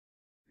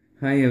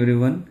Hi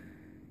everyone.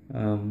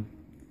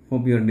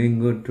 Hope you are doing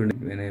good today.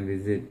 When I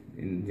visit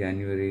in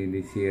January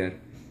this year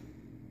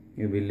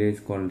a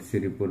village called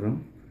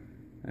Siripuram,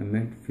 I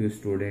met few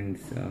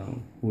students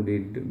who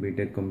did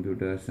BTech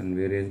computers and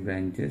various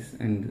branches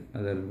and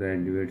other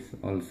graduates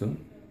also.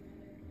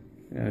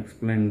 I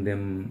explained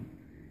them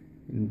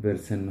in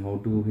person how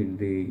to hit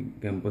the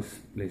campus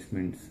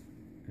placements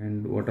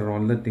and what are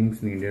all the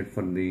things needed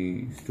for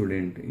the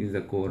student is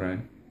the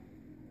core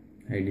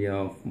idea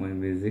of my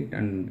visit,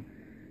 and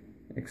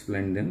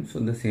explain them. So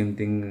the same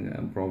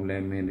thing probably I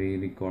may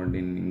re-record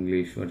in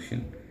English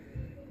version.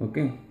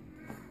 Okay,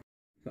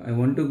 so I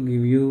want to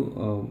give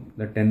you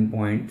the 10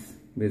 points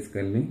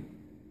basically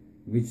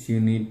which you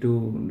need to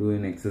do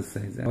in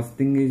exercise. First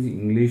thing is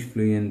English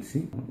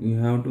fluency. You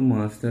have to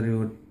master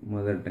your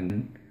mother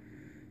tongue.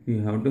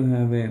 You have to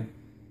have a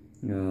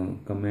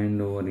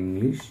command over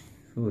English.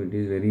 So it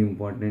is very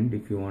important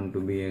if you want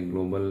to be a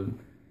global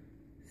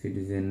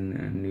citizen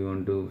and you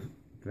want to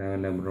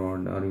travel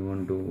abroad or you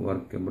want to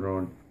work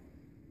abroad.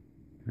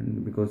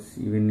 And because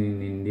even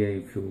in India,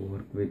 if you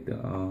work with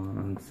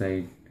on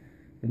site,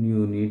 then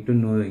you need to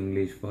know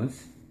English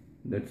first.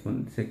 That's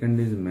one. Second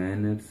is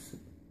manners,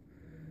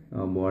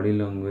 body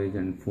language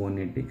and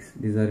phonetics.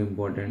 These are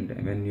important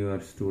when you are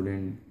a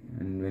student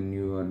and when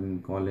you are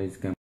in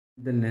college camp.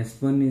 The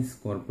next one is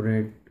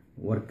corporate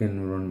work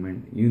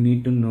environment. You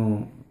need to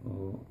know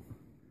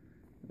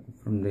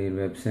from their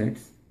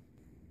websites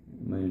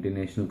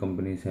multinational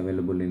companies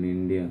available in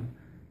India.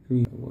 So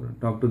you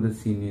talk to the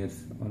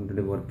seniors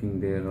already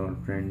working there or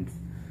friends.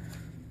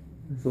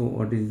 So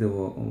what is the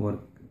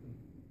work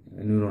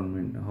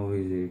environment? How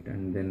is it?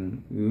 And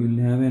then you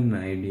will have an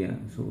idea.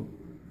 So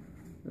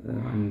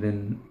and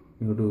then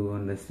you have to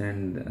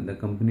understand the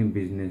company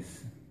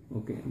business.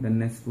 Okay. The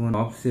next one,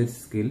 offset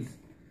skills,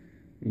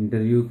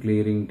 interview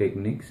clearing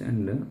techniques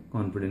and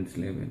confidence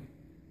level.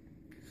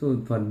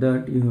 So for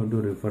that you have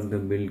to refer the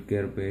build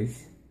care page.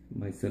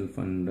 Myself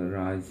and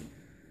Raj,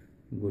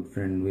 good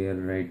friend, we are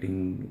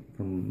writing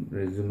from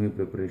resume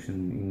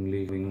preparation,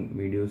 English, doing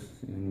videos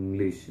in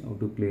English, how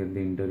to clear the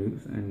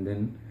interviews, and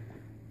then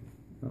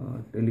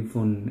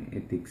telephone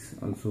ethics.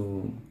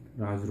 Also,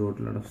 Raj wrote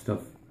a lot of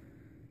stuff.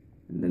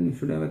 And then you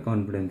should have a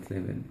confidence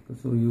level.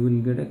 So you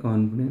will get a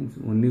confidence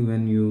only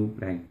when you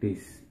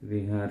practice,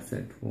 rehearse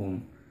at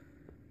home.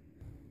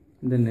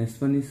 The next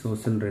one is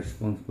social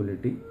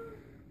responsibility,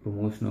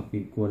 promotion of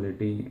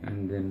equality,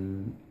 and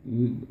then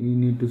you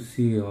need to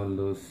see all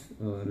those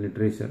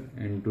literature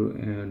and to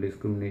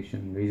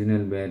discrimination,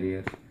 regional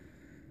barriers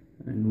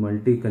and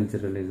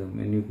multiculturalism.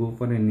 When you go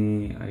for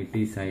any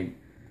IT side,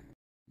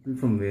 people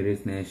from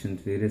various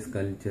nations, various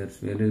cultures,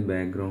 various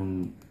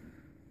background,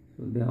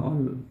 so they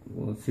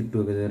all sit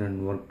together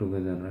and work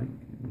together,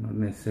 right? Not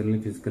necessarily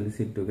physically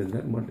sit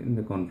together, but in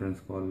the conference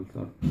calls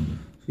or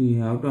so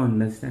you have to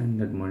understand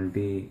that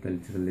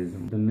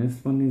multiculturalism. The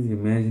next one is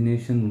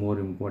imagination, more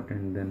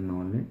important than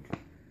knowledge.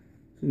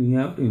 So you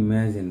have to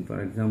imagine.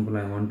 For example,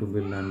 I want to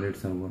build 100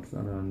 servers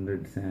or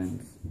 100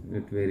 SANs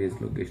at various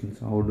locations.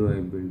 How do I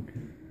build?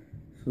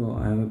 So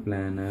I have a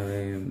plan, I have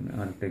an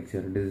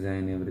architecture,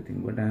 design,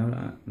 everything. But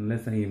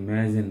unless I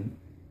imagine,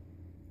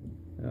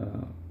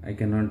 I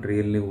cannot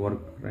really work,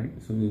 right?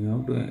 So you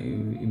have to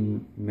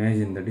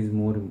imagine. That is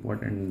more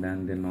important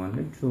than the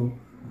knowledge. So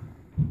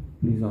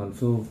please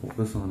also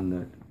focus on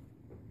that.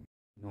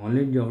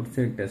 Knowledge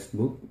outside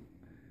textbook.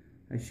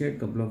 I shared a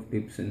couple of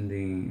tips in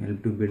the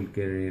help to build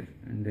career,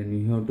 and then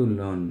you have to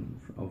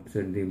learn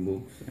outside the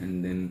books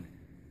and then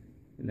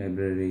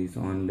libraries,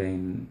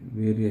 online,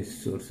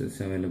 various sources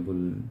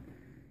available,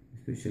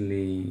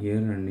 especially here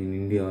and in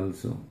India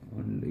also.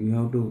 And you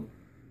have to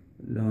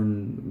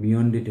learn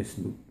beyond the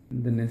textbook.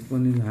 The next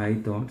one is high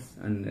thoughts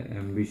and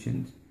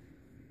ambitions,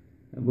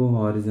 above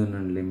horizon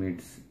and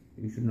limits.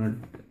 You should not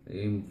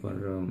aim for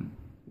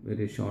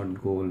very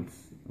short goals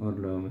or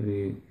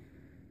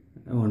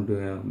I want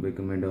to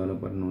become a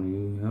developer. No,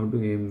 you have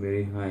to aim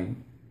very high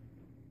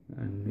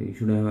and you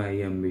should have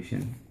high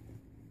ambition.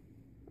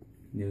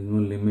 There is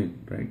no limit,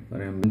 right?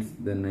 For ambition,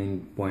 the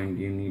 9th point,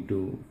 you need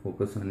to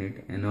focus on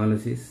it.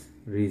 Analysis,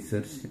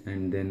 research,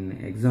 and then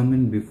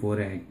examine before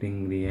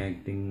acting,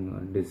 reacting,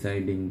 or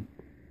deciding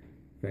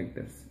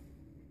factors.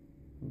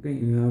 Okay,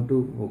 you have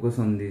to focus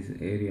on these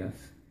areas.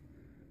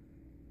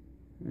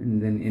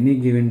 And then any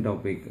given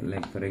topic,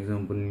 like for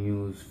example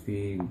news,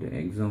 feed,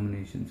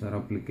 examinations or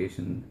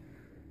application.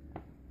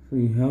 So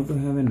you have to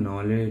have a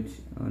knowledge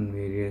on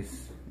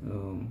various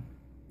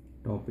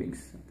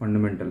topics,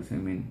 fundamentals. I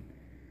mean,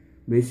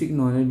 basic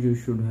knowledge you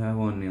should have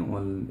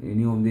on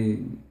any of the,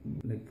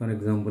 like for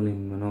example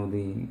in one of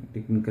the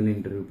technical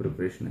interview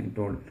preparation I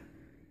told,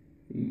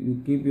 you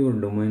keep your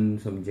domain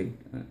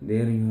subject.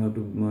 There you have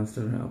to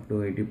master up to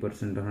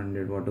 80% or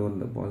 100, whatever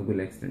the possible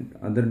extent.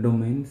 Other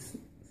domains,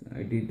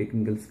 IT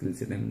technical skill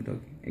set I'm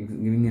talking,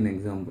 giving an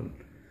example.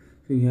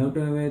 So you have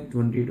to have a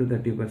 20 to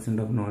 30%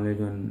 of knowledge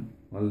on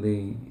all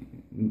the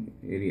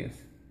areas.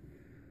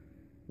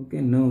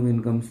 Okay, now when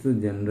it comes to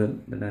general,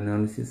 that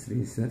analysis,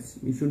 research,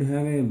 you should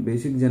have a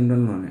basic general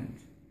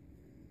knowledge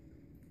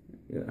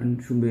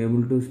and should be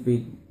able to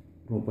speak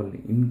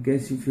properly. In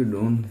case if you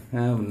don't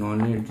have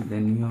knowledge,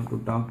 then you have to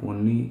talk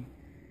only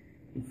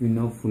if you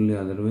know fully,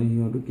 otherwise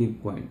you have to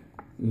keep quiet.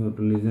 You have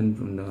to listen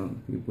from the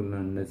people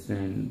and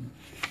understand,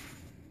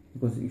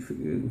 because if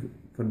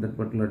for that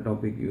particular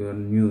topic you are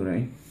new,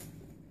 right?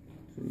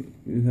 So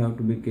you have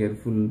to be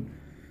careful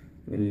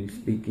while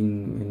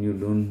speaking when you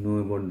don't know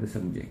about the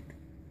subject.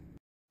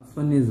 First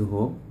one is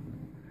hope.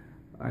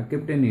 I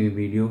kept a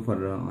video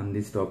for on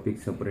this topic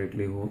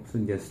separately, hope, so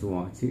just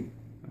watch it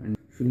and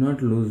should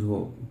not lose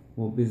hope.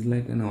 Hope is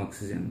like an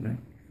oxygen, right?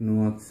 If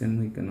no oxygen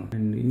we cannot.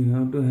 And you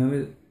have to have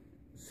a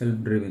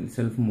self-driven,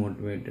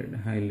 self-motivated,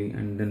 highly,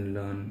 and then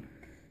learn.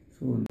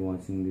 So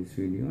watching this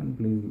video, and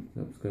please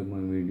subscribe my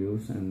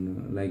videos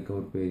and like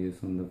our pages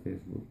on the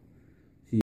Facebook.